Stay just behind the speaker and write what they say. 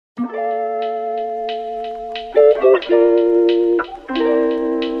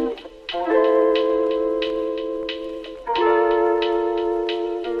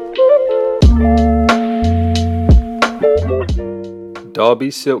Derby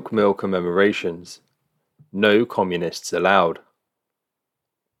Silk Mill commemorations. No communists allowed.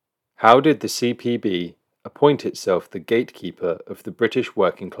 How did the CPB appoint itself the gatekeeper of the British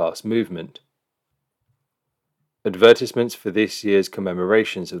working class movement? Advertisements for this year's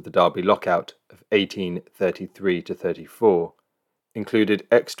commemorations of the Derby lockout of 1833-34 included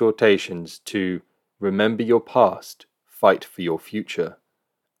exhortations to remember your past, fight for your future,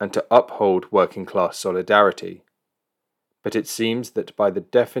 and to uphold working class solidarity. But it seems that by the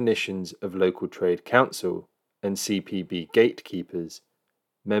definitions of local trade council and CPB gatekeepers,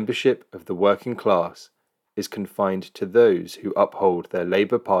 membership of the working class is confined to those who uphold their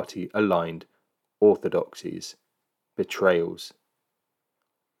Labour Party-aligned orthodoxies, betrayals.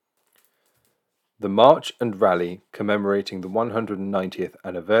 The march and rally commemorating the 190th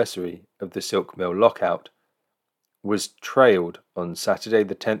anniversary of the Silk Mill lockout was trailed on Saturday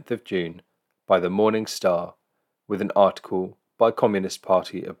the 10th of June by the Morning Star with an article by Communist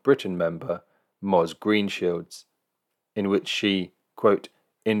Party of Britain member Moz Greenshields, in which she, quote,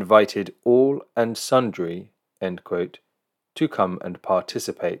 invited all and sundry, end quote, to come and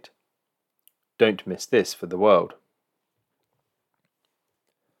participate. Don't miss this for the world.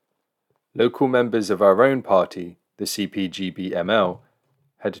 Local members of our own party, the CPGB-ML,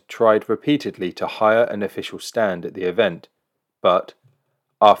 had tried repeatedly to hire an official stand at the event, but,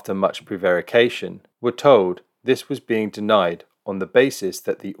 after much prevarication, were told this was being denied on the basis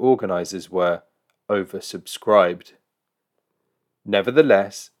that the organisers were oversubscribed.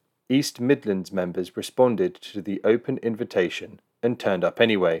 Nevertheless, East Midlands members responded to the open invitation and turned up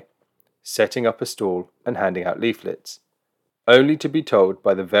anyway, setting up a stall and handing out leaflets, only to be told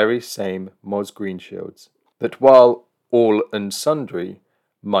by the very same Moz Greenshields that while all and sundry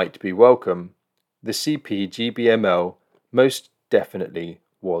might be welcome, the CPGBML most definitely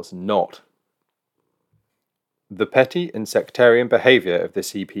was not. The petty and sectarian behaviour of the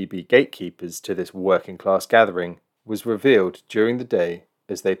CPB gatekeepers to this working class gathering was revealed during the day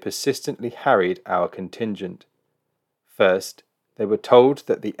as they persistently harried our contingent. First, they were told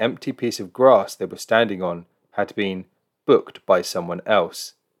that the empty piece of grass they were standing on had been booked by someone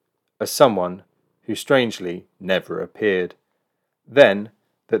else, a someone who strangely never appeared. Then,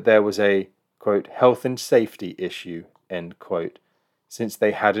 that there was a, quote, health and safety issue, end quote, since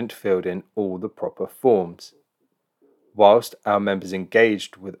they hadn't filled in all the proper forms. Whilst our members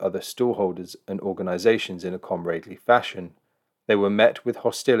engaged with other stallholders and organisations in a comradely fashion, they were met with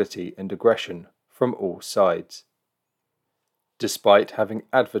hostility and aggression from all sides. Despite having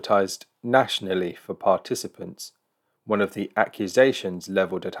advertised nationally for participants, one of the accusations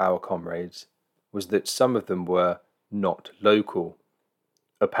levelled at our comrades was that some of them were not local.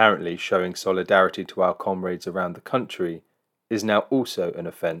 Apparently showing solidarity to our comrades around the country is now also an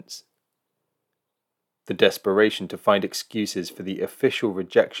offence. The desperation to find excuses for the official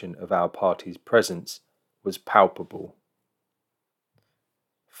rejection of our party's presence was palpable.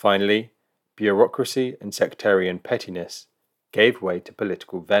 Finally, bureaucracy and sectarian pettiness gave way to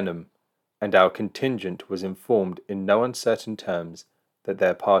political venom, and our contingent was informed in no uncertain terms that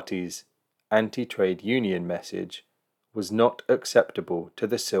their party's anti-trade union message was not acceptable to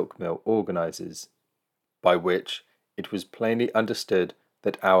the Silk Mill organisers, by which it was plainly understood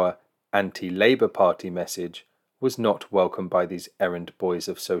that our anti-Labour Party message was not welcomed by these errand boys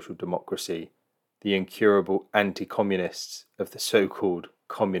of social democracy, the incurable anti-communists of the so-called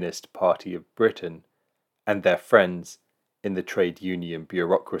Communist Party of Britain, and their friends in the trade union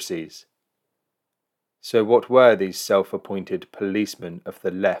bureaucracies. So what were these self-appointed policemen of the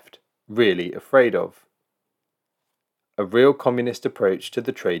left really afraid of? A real communist approach to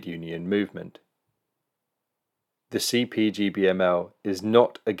the trade union movement. The CPGBML is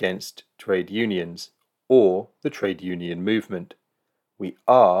not against trade unions or the trade union movement. We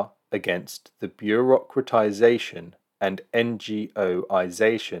are against the bureaucratization and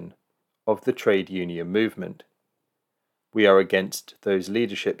NGOization of the trade union movement. We are against those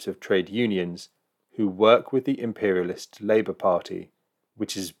leaderships of trade unions who work with the imperialist Labour Party,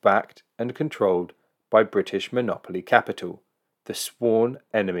 which is backed and controlled by British monopoly capital, the sworn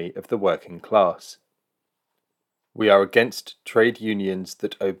enemy of the working class. We are against trade unions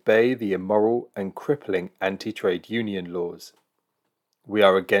that obey the immoral and crippling anti-trade union laws. We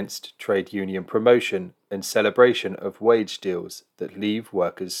are against trade union promotion and celebration of wage deals that leave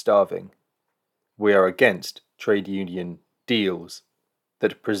workers starving. We are against trade union deals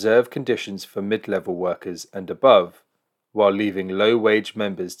that preserve conditions for mid-level workers and above, while leaving low-wage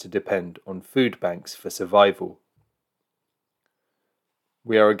members to depend on food banks for survival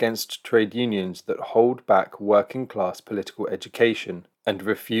We are against trade unions that hold back working class political education and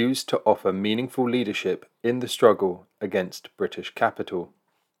refuse to offer meaningful leadership in the struggle against British capital.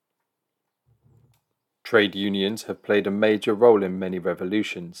 Trade unions have played a major role in many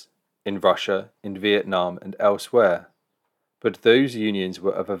revolutions, in Russia, in Vietnam, and elsewhere, but those unions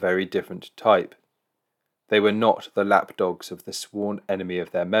were of a very different type. They were not the lapdogs of the sworn enemy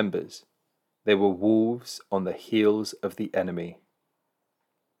of their members. They were wolves on the heels of the enemy.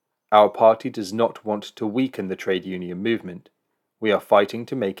 Our party does not want to weaken the trade union movement. We are fighting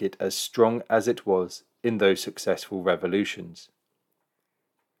to make it as strong as it was in those successful revolutions.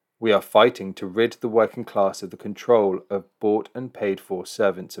 We are fighting to rid the working class of the control of bought and paid for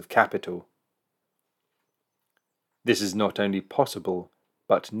servants of capital. This is not only possible,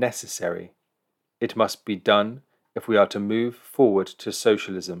 but necessary. It must be done if we are to move forward to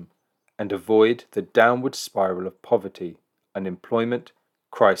socialism and avoid the downward spiral of poverty, unemployment,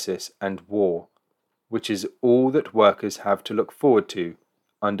 crisis, and war, which is all that workers have to look forward to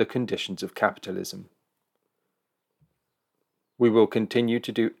under conditions of capitalism. We will continue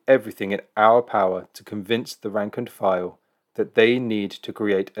to do everything in our power to convince the rank and file that they need to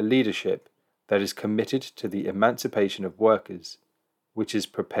create a leadership that is committed to the emancipation of workers, which is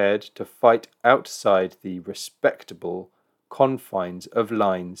prepared to fight outside the respectable confines of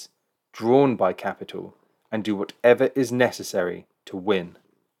lines drawn by capital and do whatever is necessary to win.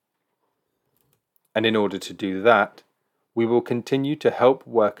 And in order to do that, we will continue to help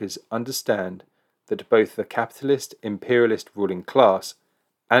workers understand that both the capitalist imperialist ruling class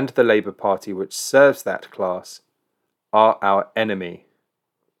and the Labour Party which serves that class are our enemy.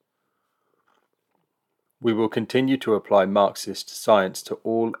 We will continue to apply Marxist science to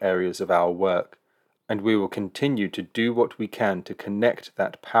all areas of our work, and we will continue to do what we can to connect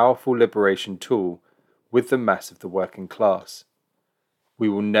that powerful liberation tool with the mass of the working class. We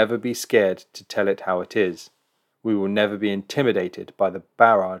will never be scared to tell it how it is. We will never be intimidated by the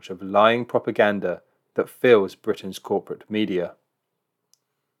barrage of lying propaganda that fills Britain's corporate media.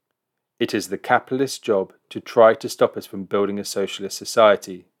 It is the capitalist's job to try to stop us from building a socialist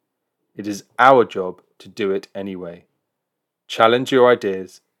society. It is our job to do it anyway. Challenge your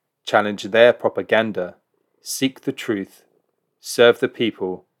ideas, challenge their propaganda, seek the truth, serve the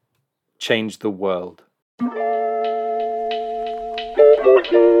people, change the world.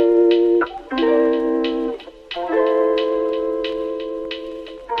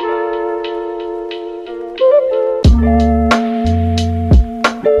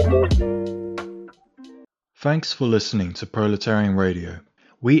 Thanks for listening to Proletarian Radio.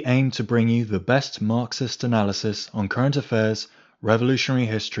 We aim to bring you the best Marxist analysis on current affairs, revolutionary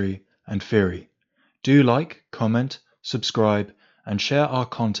history, and theory. Do like, comment, subscribe, and share our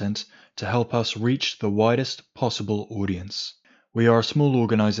content to help us reach the widest possible audience. We are a small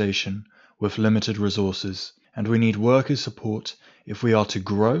organization with limited resources, and we need workers' support if we are to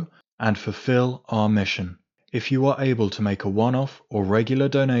grow and fulfill our mission. If you are able to make a one-off or regular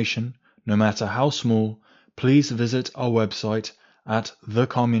donation, no matter how small, please visit our website at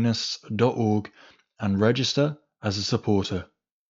thecommunists.org and register as a supporter.